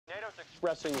is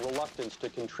expressing reluctance to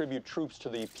contribute troops to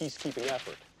the peacekeeping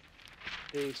effort?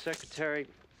 The Secretary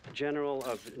General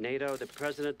of NATO, the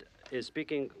President, is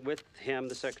speaking with him,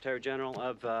 the Secretary General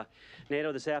of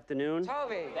NATO, this afternoon.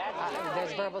 Toby!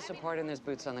 There's verbal support and there's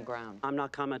boots on the ground. I'm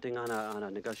not commenting on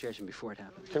a negotiation before it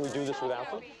happens. Can we do this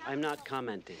without them? I'm not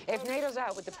commenting. If NATO's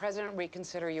out, would the President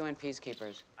reconsider UN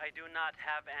peacekeepers? I do not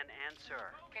have an answer.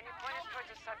 Can you point us towards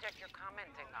the subject you're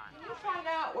commenting on? Can you find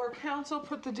out where Council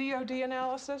put the DOD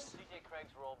analysis? C.J.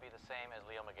 Craig's role be the same as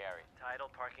Leo McGarry. Title,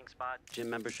 parking spot, gym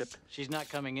membership. She's not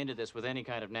coming into this with any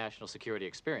kind of national security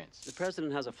experience. The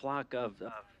President has a flock of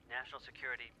national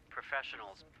security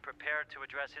professionals prepared to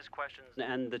address his questions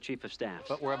and the Chief of Staff.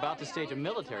 But we're about to stage a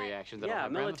military action that'll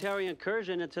have military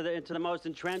incursion into the most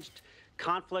entrenched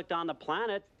conflict on the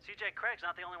planet. C.J. Craig's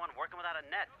not the only one working without a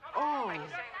net.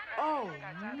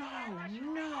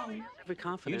 No. Every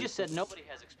confidence. You just said nobody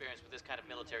has experience with this kind of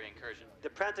military incursion. The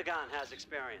Pentagon has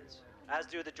experience, as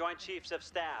do the Joint Chiefs of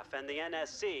Staff and the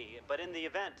NSC. But in the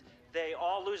event they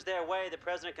all lose their way, the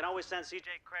President can always send C.J.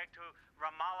 Craig to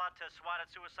Ramallah to swat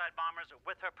at suicide bombers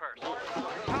with her purse.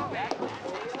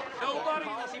 Nobody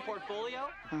policy portfolio?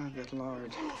 Oh, good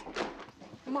Lord.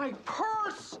 My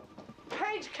purse!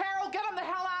 Paige Carroll, get him the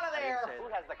hell out of there! Who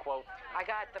has the quote? I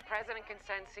got the President can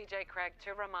send C.J. Craig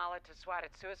to Ramallah to swat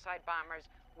at suicide bombers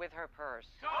with her purse.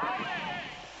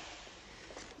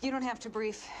 You don't have to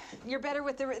brief. You're better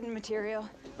with the written material.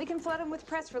 We can flood them with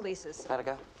press releases. How'd it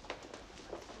go?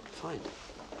 Fine.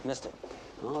 Missed it.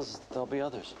 Well, there'll be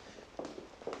others.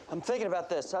 I'm thinking about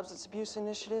this substance abuse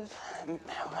initiative.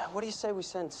 What do you say we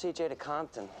send CJ to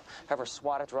Compton, have her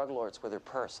swat at drug lords with her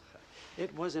purse?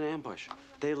 It was an ambush.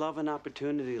 They love an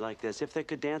opportunity like this. If they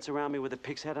could dance around me with a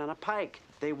pig's head on a pike,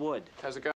 they would. How's it go?